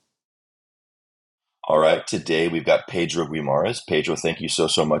All right, today we've got Pedro Guimaraes. Pedro, thank you so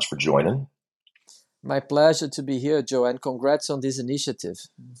much for joining. My pleasure to be here, Joe, and congrats on this initiative.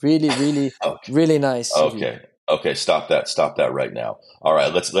 Really, really, Okay, really nice of you. okay. Stop that right now. All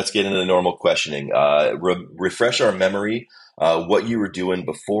right, let's get into the normal questioning. Refresh our memory. What you were doing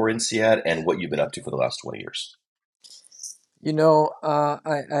before INSEAD and what you've been up to for the last 20 years.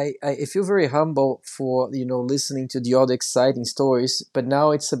 I feel very humble for listening to the other exciting stories, but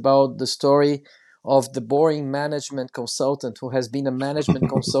now it's about the story of the boring management consultant who has been a management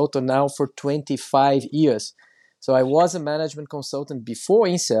consultant now for 25 years. So I was a management consultant before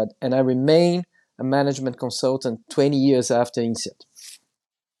INSEAD, and I remain a management consultant 20 years after INSEAD.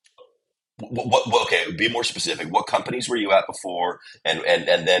 Okay, be more specific. What companies were you at before, and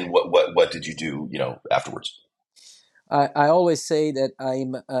then what did you do? Afterwards. I always say that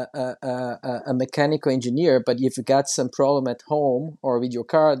I'm a mechanical engineer, but if you got some problem at home or with your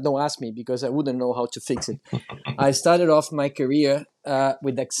car, don't ask me because I wouldn't know how to fix it. I started off my career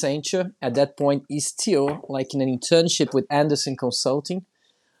with Accenture. At that point, is still like in an internship with Anderson Consulting.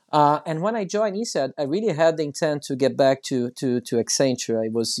 And when I joined ESAD, I really had the intent to get back to Accenture. I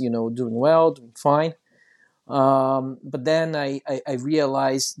was, doing well, doing fine. But then I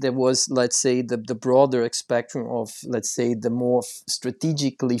realized there was, let's say, the broader spectrum of, let's say, the more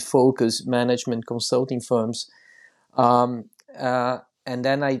strategically focused management consulting firms. Um, and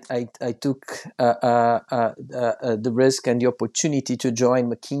then I took the risk and the opportunity to join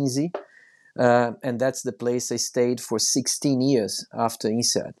McKinsey. And that's the place I stayed for 16 years after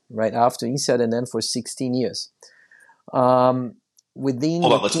INSEAD, right after INSEAD, and then for 16 years. Um, Within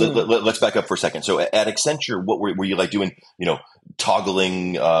Hold on, let's McKinsey. let's back up for a second. So at Accenture, what were you like doing?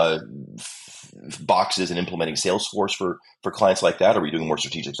 Toggling boxes and implementing Salesforce for clients like that, or were you doing more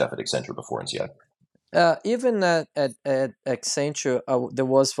strategic stuff at Accenture before NCI? Even at Accenture, there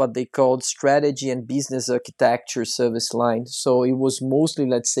was what they called strategy and business architecture service line. So it was mostly,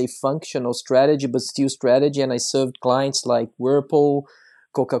 let's say, functional strategy, but still strategy. And I served clients like Whirlpool,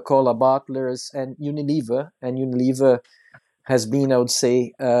 Coca-Cola bottlers, and Unilever. And Unilever has been, I would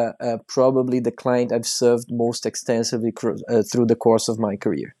say, probably the client I've served most extensively through the course of my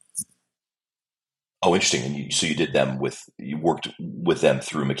career. Oh, interesting. And so you worked with them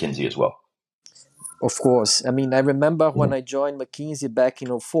through McKinsey as well. Of course. I mean, I remember when I joined McKinsey back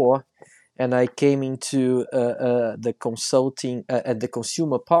in '04, and I came into the consulting at the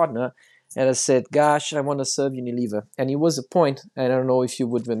consumer partner, and I said, gosh, I want to serve Unilever. And it was a point, I don't know if you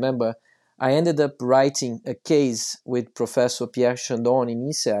would remember, I ended up writing a case with Professor Pierre Chandon in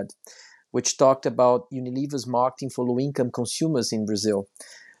INSEAD, which talked about Unilever's marketing for low-income consumers in Brazil.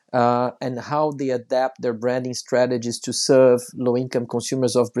 And how they adapt their branding strategies to serve low-income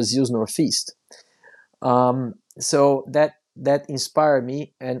consumers of Brazil's Northeast. So that inspired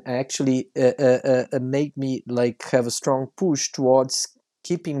me and actually made me like have a strong push towards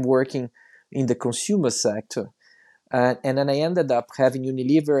keeping working in the consumer sector. And then I ended up having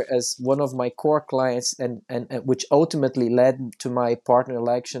Unilever as one of my core clients, and which ultimately led to my partner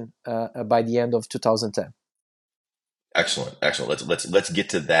election by the end of 2010. Excellent. Let's get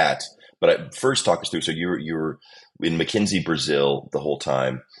to that. But first, talk us through. So you were in McKinsey Brazil the whole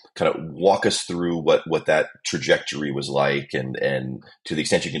time. Kind of walk us through what that trajectory was like, and to the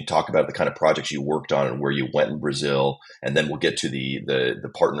extent you can talk about the kind of projects you worked on and where you went in Brazil, and then we'll get to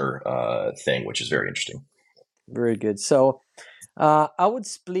the partner thing, which is very interesting. Very good. So I would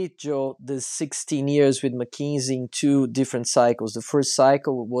split, Joe, the 16 years with McKinsey in two different cycles. The first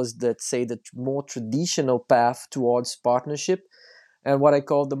cycle was, let's say, the more traditional path towards partnership. And what I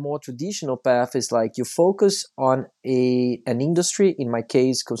call the more traditional path is like you focus on an industry, in my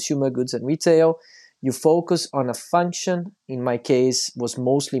case, consumer goods and retail. You focus on a function, in my case, was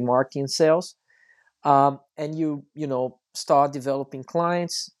mostly marketing and sales. And you start developing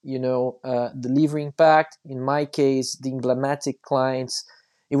clients, delivering impact. In my case, the emblematic clients,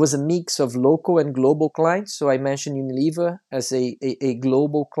 it was a mix of local and global clients. So I mentioned Unilever as a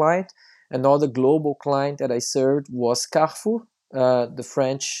global client. Another global client that I served was Carrefour, the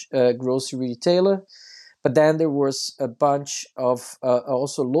French grocery retailer. But then there was a bunch of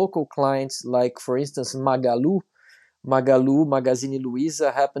also local clients, like, for instance, Magalu, Magazine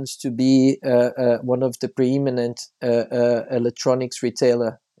Luiza happens to be one of the preeminent electronics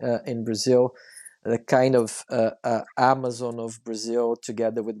retailer in Brazil, the kind of Amazon of Brazil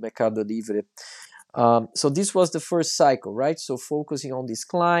together with Mercado Livre. So this was the first cycle, right? So focusing on these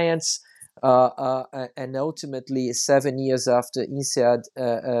clients, and ultimately 7 years after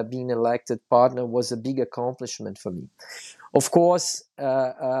INSEAD being elected partner was a big accomplishment for me. Of course,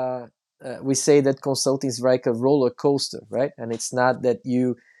 we say that consulting is like a roller coaster, right? And it's not that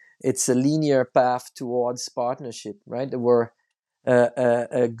you it's a linear path towards partnership, right? There were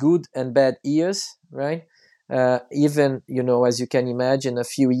good and bad years, right? Even, as you can imagine, a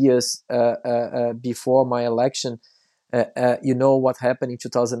few years before my election, what happened in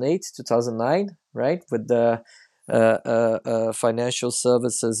 2008, 2009, right? With the financial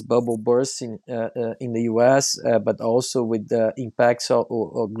services bubble bursting in the US, but also with the impacts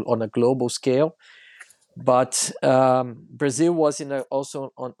on a global scale. But Brazil was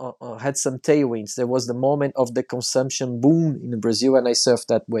also had some tailwinds. There was the moment of the consumption boom in Brazil, and I surfed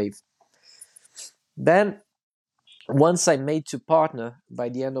that wave. Then, once I made to partner by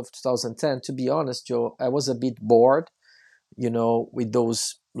the end of 2010, to be honest, Joe, I was a bit bored, with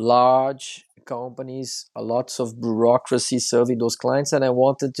those large companies, lots of bureaucracy serving those clients, and I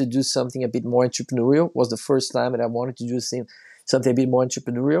wanted to do something a bit more entrepreneurial. It was the first time that I wanted to do something a bit more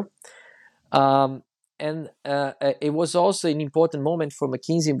entrepreneurial. Um, and it was also an important moment for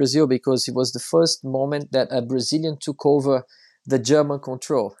McKinsey in Brazil because it was the first moment that a Brazilian took over the German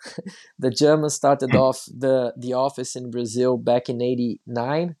control. The Germans started off the office in Brazil back in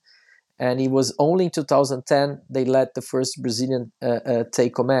 '89, and it was only in 2010 they let the first Brazilian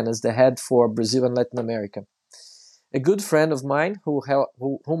take command as the head for Brazil and Latin America. A good friend of mine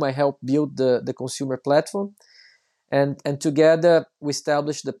whom I helped build the consumer platform, and together we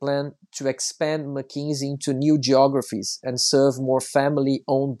established the plan to expand McKinsey into new geographies and serve more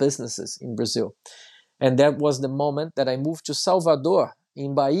family-owned businesses in Brazil. And that was the moment that I moved to Salvador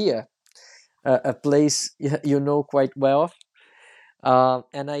in Bahia, a place you know quite well.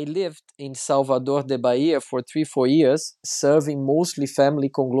 And I lived in Salvador de Bahia for 3-4 years, serving mostly family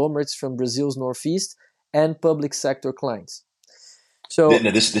conglomerates from Brazil's northeast and public sector clients. So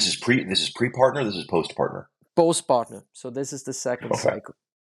Now, this is pre partner. This is post partner. post partner. So this is the second Okay. cycle,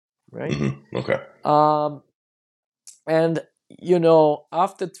 right? Okay. Um, and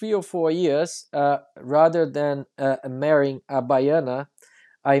after 3 or 4 years, rather than marrying a Baiana,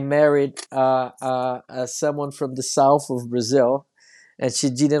 I married someone from the south of Brazil, and she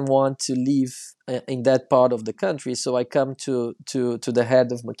didn't want to live in that part of the country. So I come to the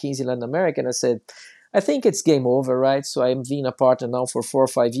head of McKinsey Latin America, and I said, I think it's game over, right? So I'm being a partner now for 4 or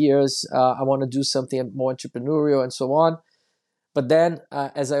 5 years. I want to do something more entrepreneurial and so on. But then,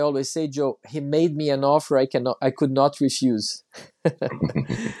 as I always say, Joe, he made me an offer I could not refuse.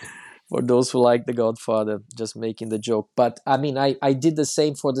 For those who like The Godfather, just making the joke. But I mean, I did the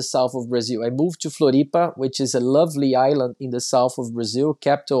same for the south of Brazil. I moved to Floripa, which is a lovely island in the south of Brazil,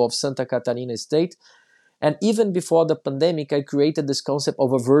 capital of Santa Catarina state. And even before the pandemic, I created this concept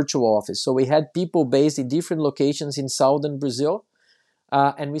of a virtual office. So we had people based in different locations in southern Brazil.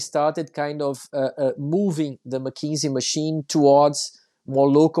 And we started kind of moving the McKinsey machine towards more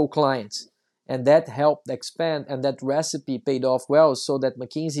local clients. And that helped expand, and that recipe paid off well, so that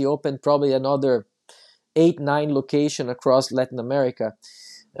McKinsey opened probably another 8-9 locations across Latin America.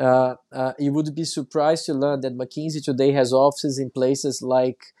 You would be surprised to learn that McKinsey today has offices in places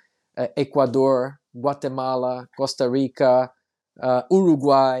like Ecuador, Guatemala, Costa Rica,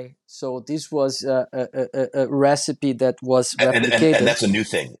 Uruguay. So this was a recipe that was And replicated. that's a new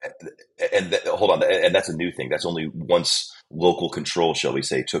thing. Hold on, and that's a new thing. That's only once local control, shall we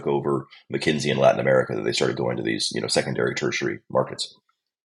say, took over McKinsey in Latin America that they started going to these, secondary, tertiary markets.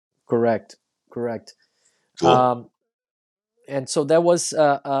 Correct, correct. Cool. And so that was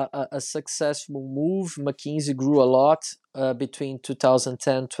a successful move. McKinsey grew a lot between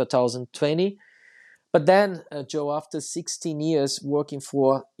 2010 2020. But then, Joe, after 16 years working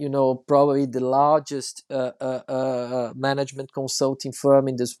for, probably the largest management consulting firm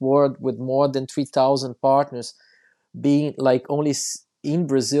in this world with more than 3,000 partners, being like only in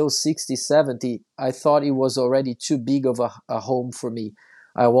Brazil 60, 70, I thought it was already too big of a home for me.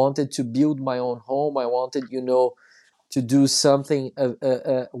 I wanted to build my own home. I wanted, to do something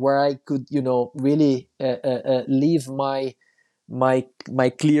where I could, really leave my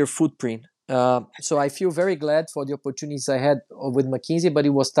clear footprint. So I feel very glad for the opportunities I had with McKinsey, but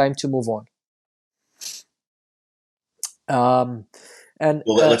it was time to move on. Um, and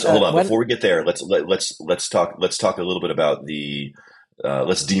Well, let's hold on when before we get there. Let's talk a little bit about the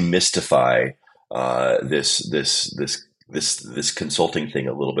let's demystify this consulting thing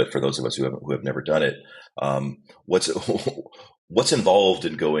a little bit for those of us who have never done it. What's what's involved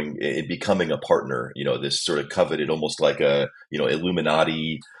in becoming a partner? This sort of coveted, almost like a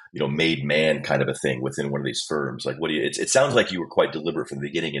Illuminati, made man kind of a thing within one of these firms. Like, what do you? It sounds like you were quite deliberate from the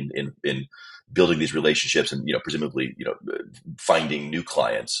beginning in building these relationships, and presumably finding new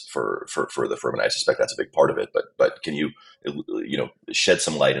clients for the firm. And I suspect that's a big part of it. But can you shed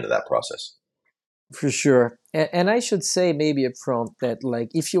some light into that process? For sure. And I should say maybe up front that, like,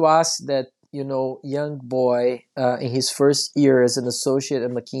 if you ask that, young boy in his first year as an associate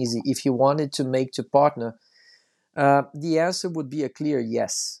at McKinsey, if he wanted to make to partner, the answer would be a clear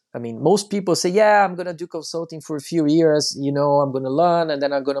yes. I mean, most people say, yeah, I'm going to do consulting for a few years, I'm going to learn and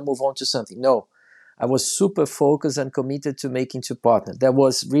then I'm going to move on to something. No, I was super focused and committed to making to partner. That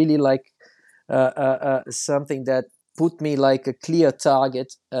was really like something that put me like a clear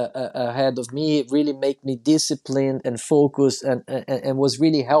target ahead of me. It really made me disciplined and focused, and was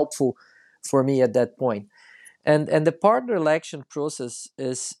really helpful for me at that point. And the partner election process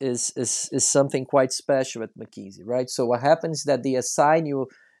is something quite special at McKinsey, right? So what happens is that they assign you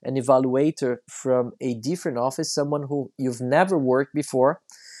an evaluator from a different office, someone who you've never worked before,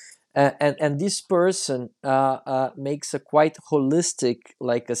 and this person makes a quite holistic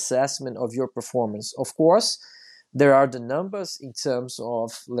like assessment of your performance. Of course, there are the numbers in terms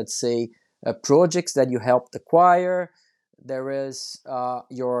of, let's say, projects that you helped acquire. There is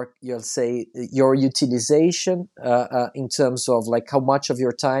you'll say your utilization in terms of like how much of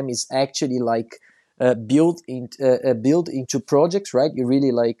your time is actually like built into projects, right? You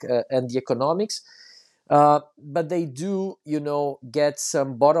really like and the economics. But they do, get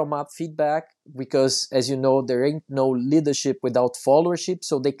some bottom-up feedback because, as you know, there ain't no leadership without followership.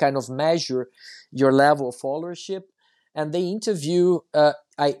 So they kind of measure your level of followership, and they interview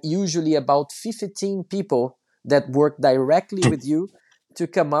I usually about 15 people that work directly with you to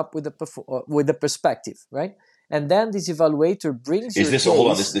come up with a perspective, right? And then this evaluator brings Is your this hold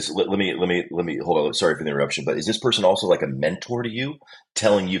on this case. this let me hold on. Sorry for the interruption, but is this person also like a mentor to you,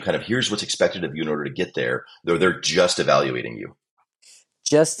 telling you kind of here's what's expected of you in order to get there? They're just evaluating you.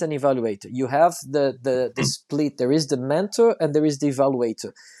 Just an evaluator. You have the Hmm, split. There is the mentor and there is the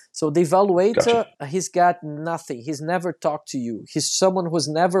evaluator. So the gotcha. evaluator, he's got nothing. He's never talked to you. He's someone who's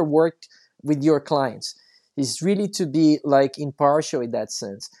never worked with your clients. He's really to be like impartial in that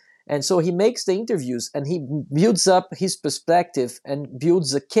sense. And so he makes the interviews and he builds up his perspective and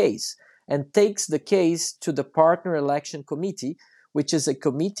builds a case and takes the case to the partner election committee, which is a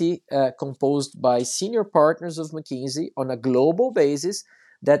committee composed by senior partners of McKinsey on a global basis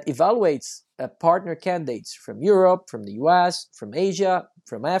that evaluates partner candidates from Europe, from the US, from Asia,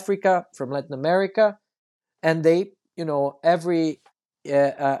 from Africa, from Latin America, and they, every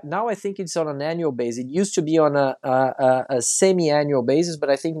now I think it's on an annual basis. It used to be on a semi-annual basis, but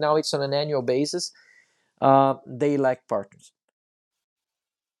I think now it's on an annual basis. They elect partners.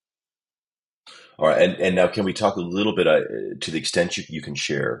 All right, and now can we talk a little bit to the extent you can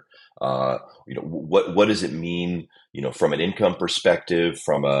share? Uh, what does it mean? From an income perspective,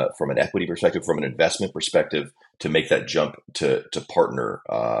 from an equity perspective, from an investment perspective, to make that jump to partner.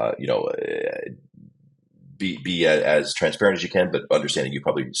 Be as transparent as you can, but understanding you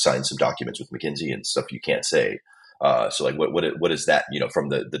probably signed some documents with McKinsey and stuff you can't say. So like what is that, from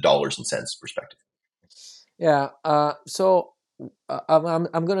the dollars and cents perspective? Yeah. So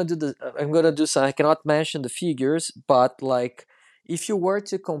I'm gonna do the I'm gonna do some. I cannot mention the figures, but like if you were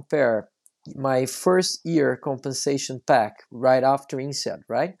to compare my first year compensation pack right after inset,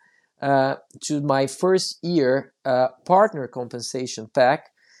 right, to my first year partner compensation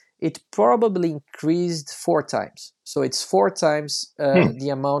pack, it probably increased four times. So it's four times Hmm. the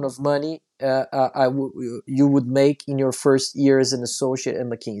amount of money you would make in your first year as an associate at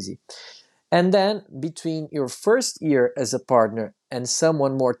McKinsey. And then between your first year as a partner and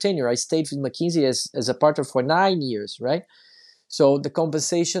someone more tenure, I stayed with McKinsey as a partner for 9 years, right? So the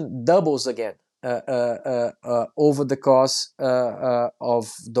compensation doubles again over the course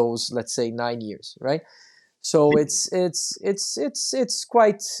of those, let's say, 9 years, right? So it's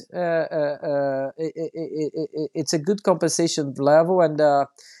quite it's a good compensation level, and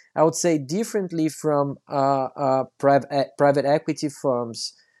I would say differently from private equity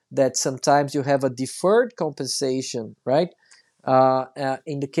firms that sometimes you have a deferred compensation, right?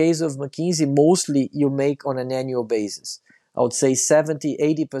 In the case of McKinsey, mostly you make on an annual basis. I would say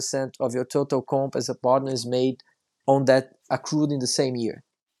 70-80% of your total comp as a partner is made on that accrued in the same year.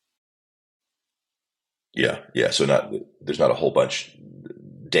 Yeah, yeah. So not there's not a whole bunch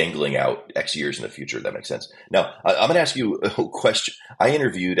dangling out X years in the future. That makes sense. Now, I'm going to ask you a question. I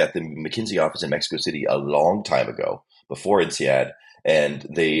interviewed at the McKinsey office in Mexico City a long time ago, before INSEAD, and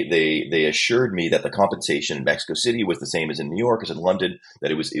they assured me that the compensation in Mexico City was the same as in New York, as in London,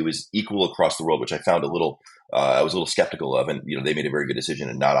 that it was equal across the world, which I found I was a little skeptical of, and they made a very good decision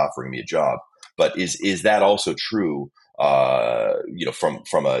in not offering me a job. But is that also true?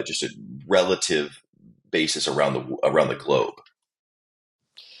 From a just a relative basis around the globe.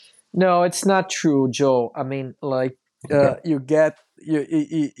 No, it's not true, Joe. I mean, like Okay. you get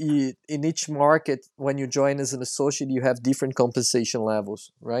in each market, when you join as an associate, you have different compensation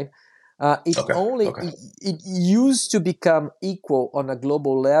levels, right? It Okay. only Okay. it used to become equal on a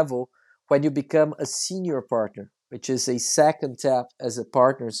global level when you become a senior partner, which is a second tap as a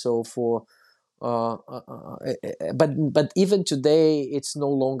partner. So for but even today, it's no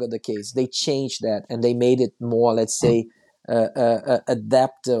longer the case. They changed that and they made it more, let's say,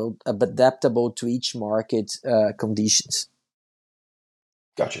 adaptable to each market conditions.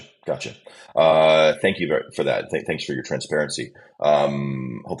 Gotcha. Gotcha. Thank you for that. Thanks for your transparency.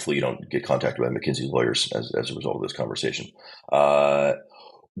 Hopefully, you don't get contacted by McKinsey lawyers as a result of this conversation. Uh,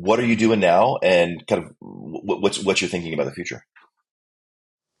 what are you doing now, and kind of what's your thinking about the future?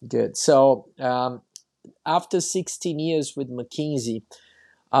 Good. So after 16 years with McKinsey,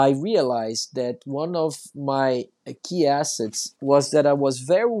 I realized that one of my key assets was that I was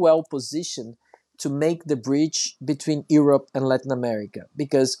very well positioned to make the bridge between Europe and Latin America.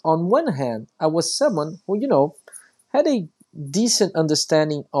 Because on one hand, I was someone who, had a decent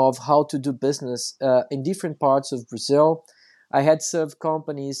understanding of how to do business in different parts of Brazil. I had served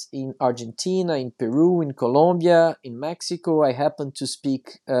companies in Argentina, in Peru, in Colombia, in Mexico. I happened to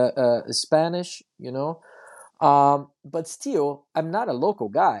speak Spanish, but still, I'm not a local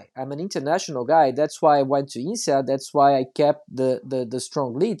guy. I'm an international guy. That's why I went to INSEAD. That's why I kept the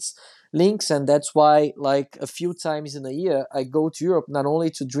strong links, and that's why, like, a few times in a year, I go to Europe not only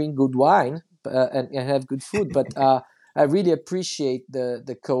to drink good wine and have good food, but I really appreciate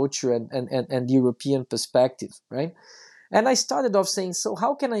the culture and the European perspective, right? And I started off saying, so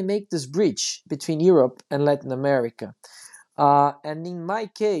how can I make this bridge between Europe and Latin America? And in my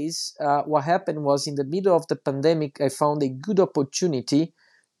case, what happened was in the middle of the pandemic, I found a good opportunity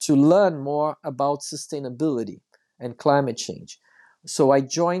to learn more about sustainability and climate change. So I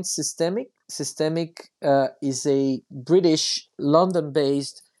joined Systemic. Systemic is a British,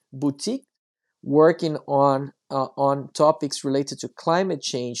 London-based boutique working on topics related to climate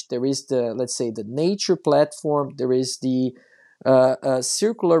change. There is the, let's say, the nature platform. There is the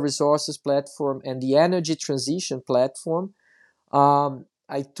circular resources platform and the energy transition platform.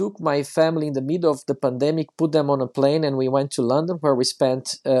 I took my family in the middle of the pandemic, put them on a plane, and we went to London, where we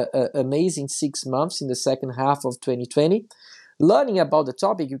spent an amazing 6 months in the second half of 2020, learning about the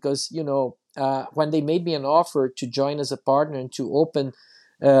topic. Because when they made me an offer to join as a partner and to open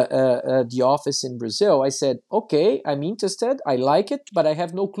the office in Brazil, I said, "Okay, I'm interested. I like it, but I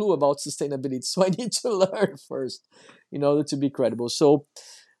have no clue about sustainability, so I need to learn first in order to be credible." So.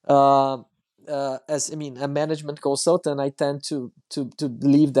 Uh, as I mean, a management consultant, I tend to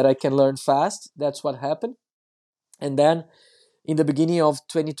believe that I can learn fast. That's what happened. And then in the beginning of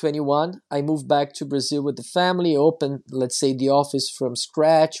 2021, I moved back to Brazil with the family, opened, let's say, the office from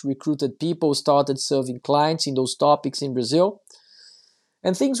scratch, recruited people, started serving clients in those topics in Brazil,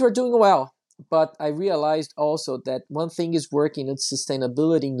 and things were doing well. But I realized also that one thing is working in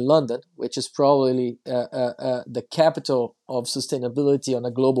sustainability in London, which is probably the capital of sustainability on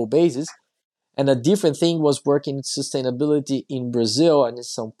a global basis. And a different thing was working in sustainability in Brazil and in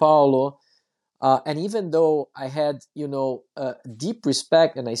Sao Paulo. And even though I had, deep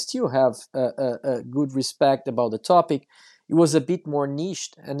respect, and I still have a good respect about the topic, it was a bit more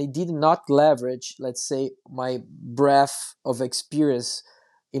niched, and it did not leverage, let's say, my breadth of experience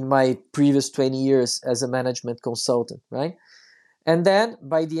in my previous 20 years as a management consultant, right? And then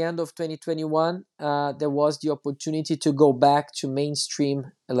by the end of 2021, there was the opportunity to go back to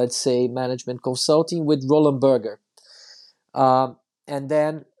mainstream, let's say, management consulting with Roland Berger. And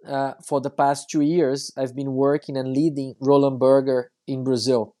then for the past 2 years, I've been working and leading Roland Berger in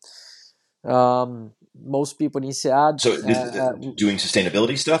Brazil. Most people in SEAD, So, doing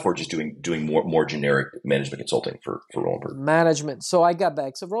sustainability stuff, or just doing more generic management consulting for Roland. management. So I got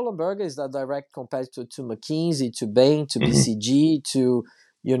back. So Roland Berger is the direct competitor to McKinsey, to Bain, to Mm-hmm. BCG, to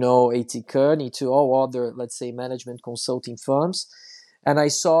A.T. Kearney, to all other, let's say, management consulting firms. And I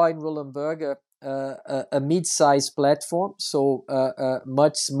saw in Roland Berger a mid-sized platform, so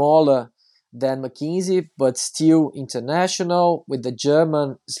much smaller than McKinsey, but still international with the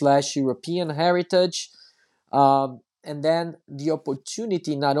German/European heritage. And then the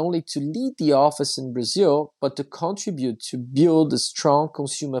opportunity not only to lead the office in Brazil, but to contribute to build a strong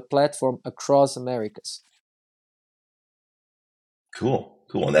consumer platform across Americas. Cool,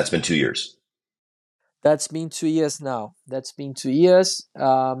 cool, and that's been 2 years. That's been 2 years now. That's been 2 years.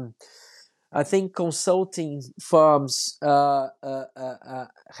 I think consulting firms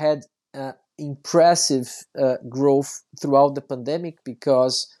had impressive growth throughout the pandemic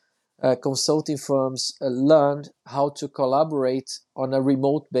because consulting firms learned how to collaborate on a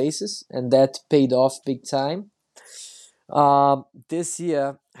remote basis, and that paid off big time. This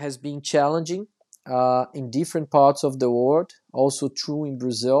year has been challenging in different parts of the world, also true in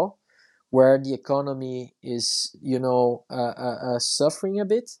Brazil, where the economy is, suffering a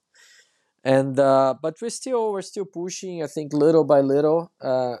bit. And but we're still pushing. I think little by little,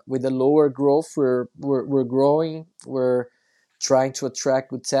 with a lower growth, we're growing. We're trying to attract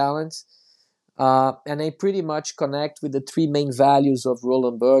good talent. And I pretty much connect with the three main values of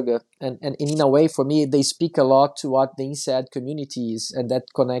Roland Berger. And in a way, for me, they speak a lot to what the inside community is, and that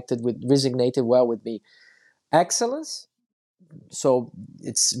resonated well with me. Excellence. So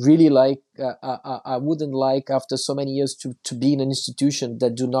it's really like I wouldn't like after so many years to be in an institution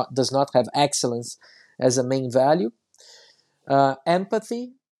that does not have excellence as a main value.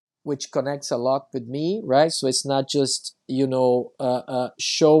 Empathy, which connects a lot with me, right? So it's not just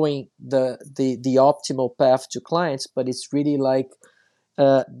showing the optimal path to clients, but it's really like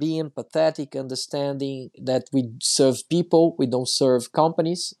being empathetic, understanding that we serve people, we don't serve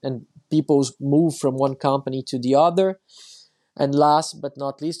companies, and people move from one company to the other. And last but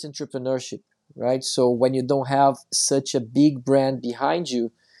not least, entrepreneurship, right? So when you don't have such a big brand behind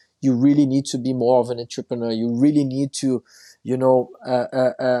you, you really need to be more of an entrepreneur. You really need to,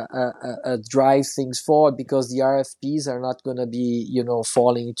 drive things forward, because the RFPs are not going to be,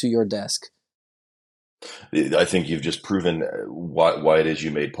 falling into your desk. I think you've just proven why it is you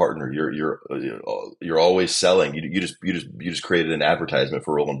made partner. You're always selling. You just created an advertisement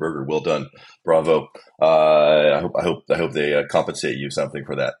for Roland Berger. Well done, bravo. I hope they compensate you something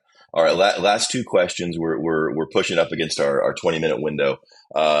for that. All right, last two questions. We're pushing up against our 20-minute window.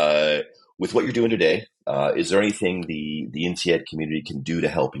 With what you're doing today, is there anything the INSEAD community can do to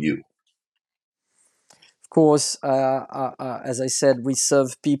help you? Of course, as I said, we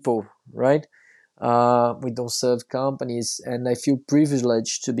serve people, right? We don't serve companies, and I feel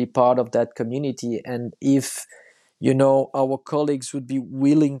privileged to be part of that community. And if our colleagues would be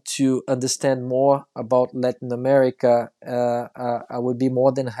willing to understand more about Latin America, I would be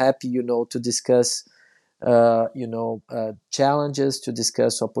more than happy, to discuss, challenges, to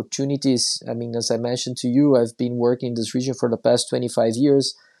discuss opportunities. I mean, as I mentioned to you, I've been working in this region for the past 25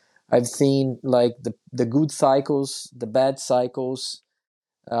 years. I've seen like the good cycles, the bad cycles.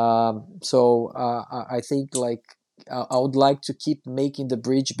 So I think like I would like to keep making the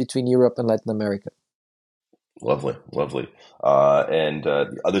bridge between Europe and Latin America. Lovely, lovely. And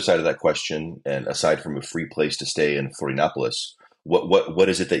the other side of that question, and aside from a free place to stay in Florianopolis, what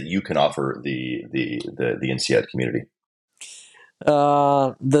is it that you can offer the INSEAD community?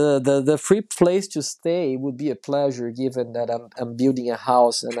 The free place to stay would be a pleasure, given that I'm building a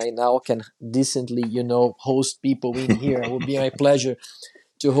house and I now can decently, host people in here. It would be my pleasure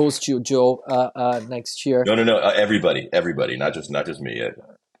to host you, Joe, next year. No, no, no. Everybody, not just me.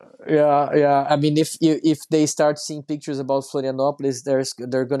 Yeah, yeah. I mean, if they start seeing pictures about Florianopolis,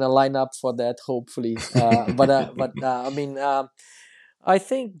 they're gonna line up for that, hopefully. I mean, I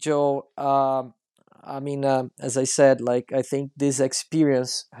think, Joe. As I said, like I think this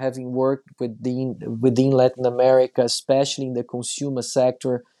experience, having worked within Latin America, especially in the consumer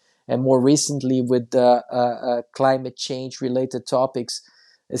sector, and more recently with climate change related topics,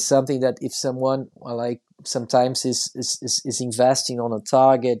 is something that if someone like sometimes is investing on a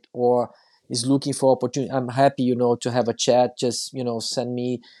target or is looking for opportunity, I'm happy, to have a chat. Just send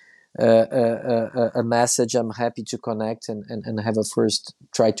me a message. I'm happy to connect and have a first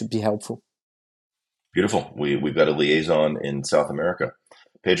try to be helpful. Beautiful. We've got a liaison in South America.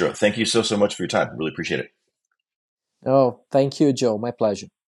 Pedro, thank you so much for your time. Really appreciate it. Oh, thank you, Joe. My pleasure.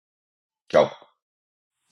 Ciao.